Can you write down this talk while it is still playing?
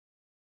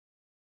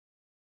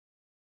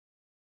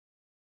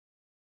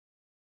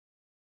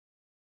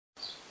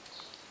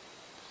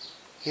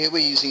Here we're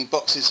using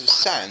boxes of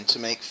sand to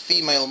make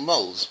female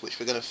moulds, which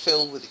we're going to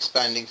fill with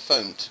expanding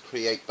foam to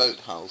create boat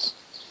hulls.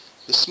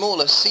 The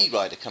smaller Sea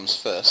Rider comes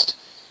first,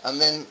 and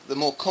then the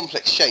more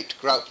complex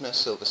shaped Graupner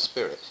Silver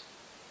Spirit.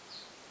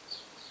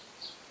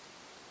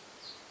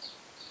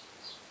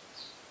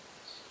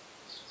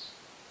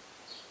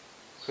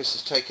 Chris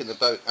has taken the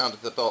boat out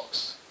of the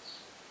box,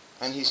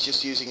 and he's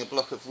just using a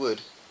block of wood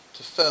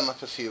to firm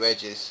up a few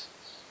edges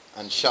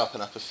and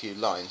sharpen up a few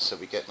lines so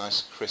we get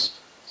nice crisp,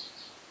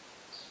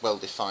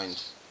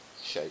 well-defined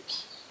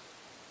shapes.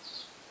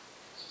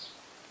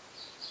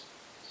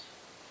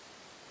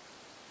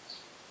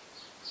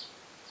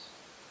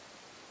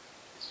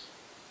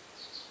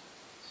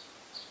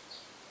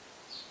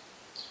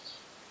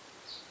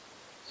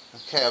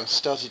 Okay, I've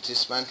started to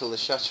dismantle the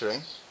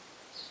shuttering,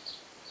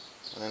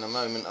 and in a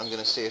moment I'm going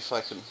to see if I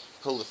can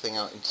pull the thing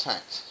out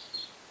intact.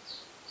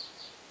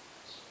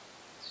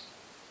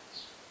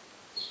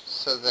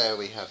 So there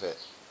we have it.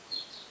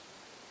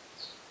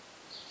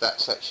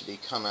 That's actually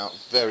come out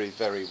very,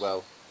 very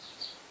well.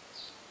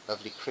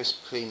 Lovely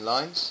crisp, clean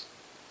lines.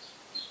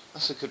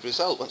 That's a good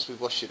result. Once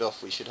we've washed it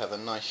off, we should have a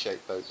nice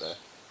shaped boat there.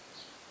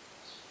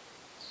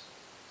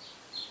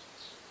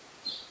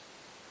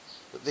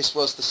 But this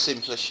was the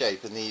simpler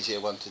shape and the easier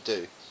one to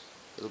do.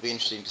 It'll be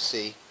interesting to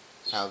see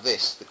how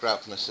this, the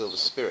Graupner Silver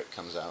Spirit,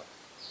 comes out.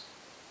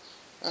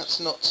 That's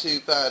not too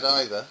bad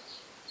either.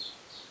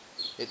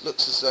 It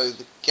looks as though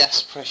the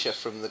gas pressure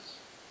from the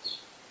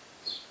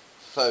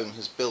foam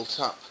has built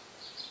up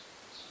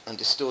and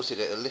distorted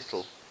it a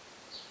little,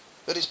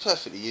 but it's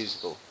perfectly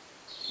usable.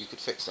 You could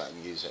fix that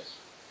and use it.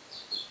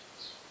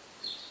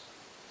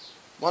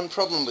 One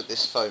problem with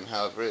this foam,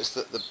 however, is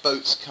that the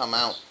boats come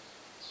out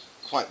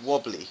quite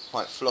wobbly,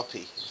 quite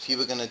floppy. If you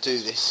were going to do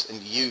this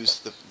and use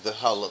the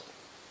hull,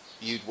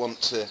 you'd want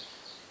to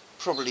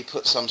probably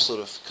put some sort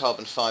of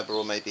carbon fibre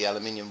or maybe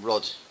aluminium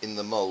rod in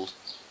the mould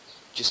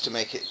just to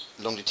make it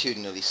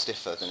longitudinally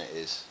stiffer than it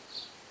is.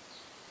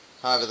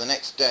 However, the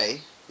next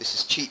day, this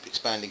is cheap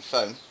expanding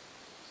foam.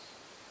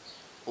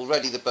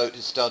 Already the boat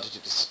has started to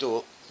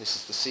distort. This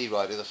is the Sea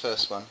Rider, the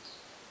first one,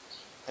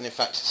 and in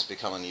fact it's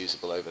become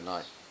unusable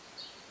overnight.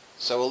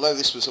 So although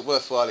this was a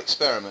worthwhile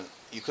experiment,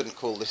 you couldn't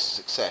call this a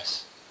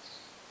success.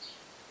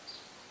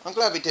 I'm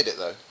glad we did it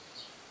though.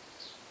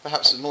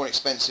 Perhaps with more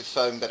expensive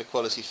foam, better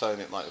quality foam,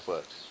 it might have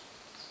worked.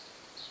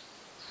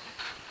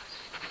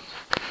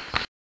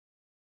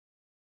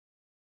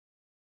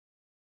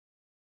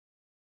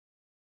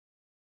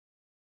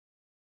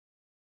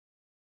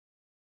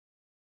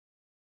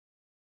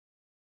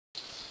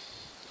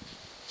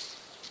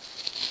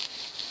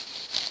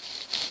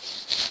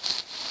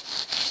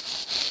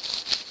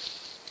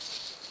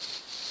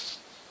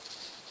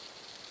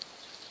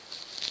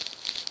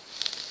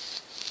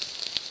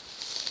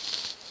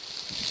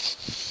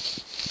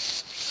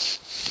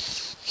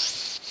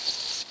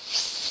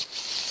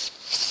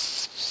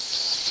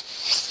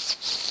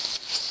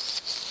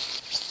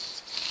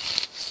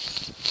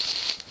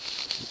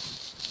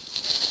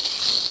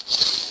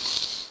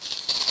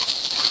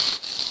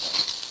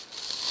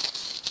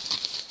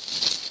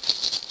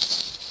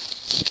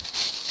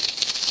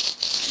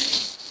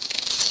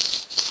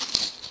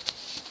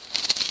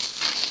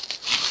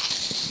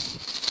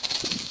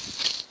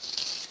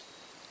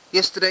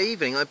 Yesterday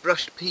evening I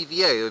brushed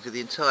PVA over the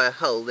entire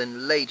hull,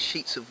 then laid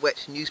sheets of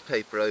wet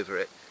newspaper over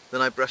it.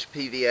 Then I brushed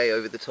PVA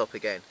over the top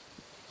again.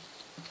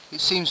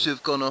 It seems to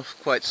have gone off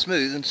quite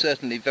smooth and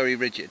certainly very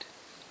rigid.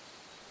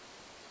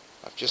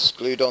 I've just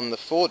glued on the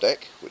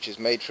foredeck, which is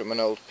made from an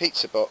old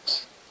pizza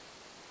box,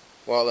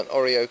 while an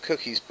Oreo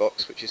cookies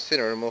box, which is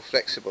thinner and more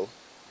flexible,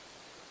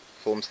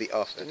 forms the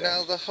after deck.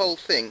 Now the whole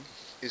thing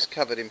is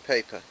covered in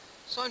paper.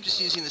 So I'm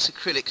just using this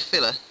acrylic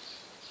filler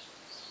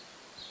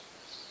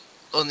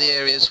on the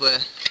areas where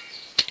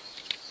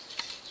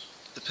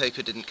the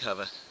paper didn't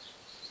cover.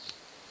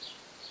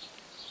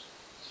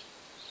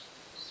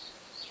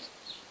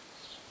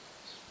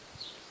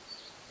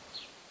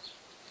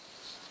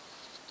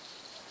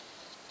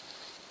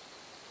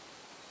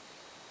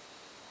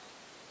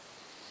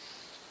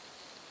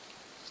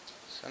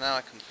 So now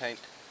I can paint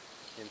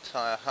the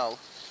entire hull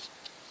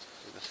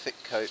with a thick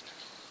coat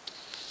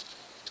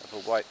of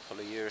a white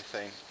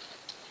polyurethane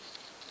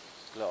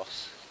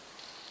gloss.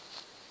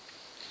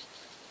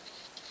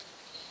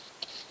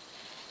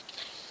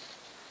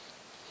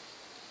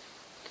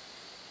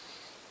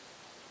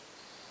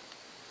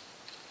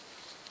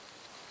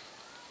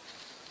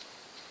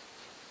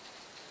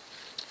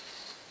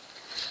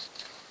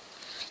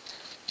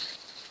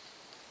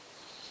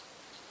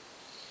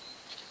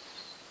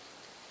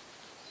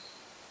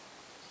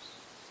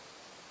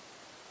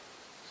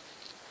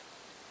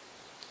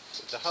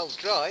 With the hull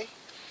dry,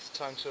 it's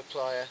time to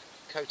apply a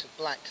coat of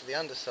black to the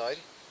underside.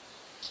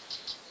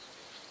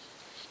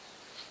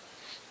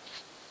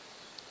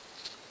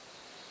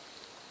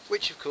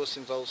 Which of course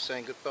involves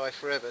saying goodbye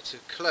forever to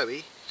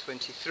Chloe,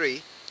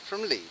 23,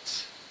 from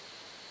Leeds.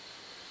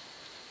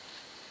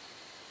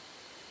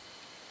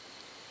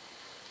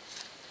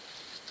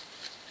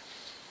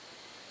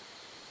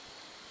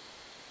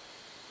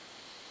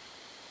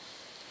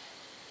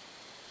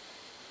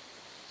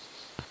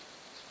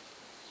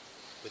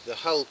 with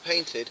the hull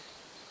painted,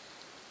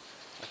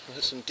 I can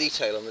put some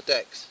detail on the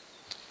decks.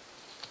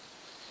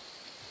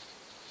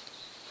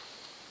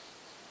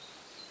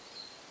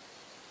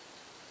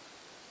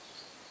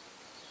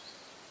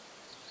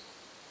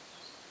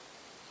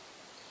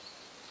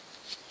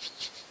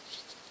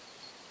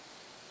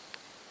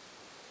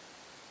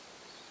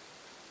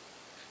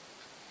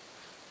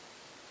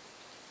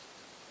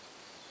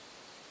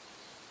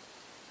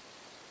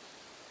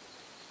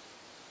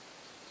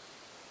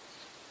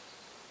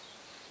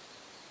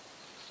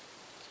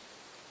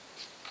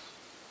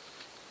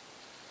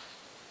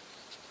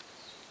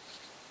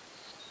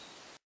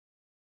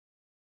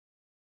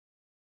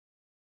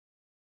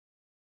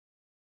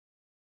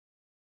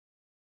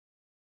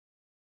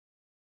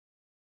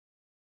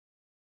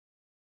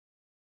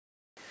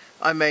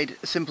 I made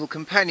a simple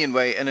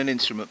companionway and an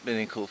instrument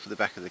binnacle for the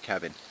back of the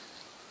cabin.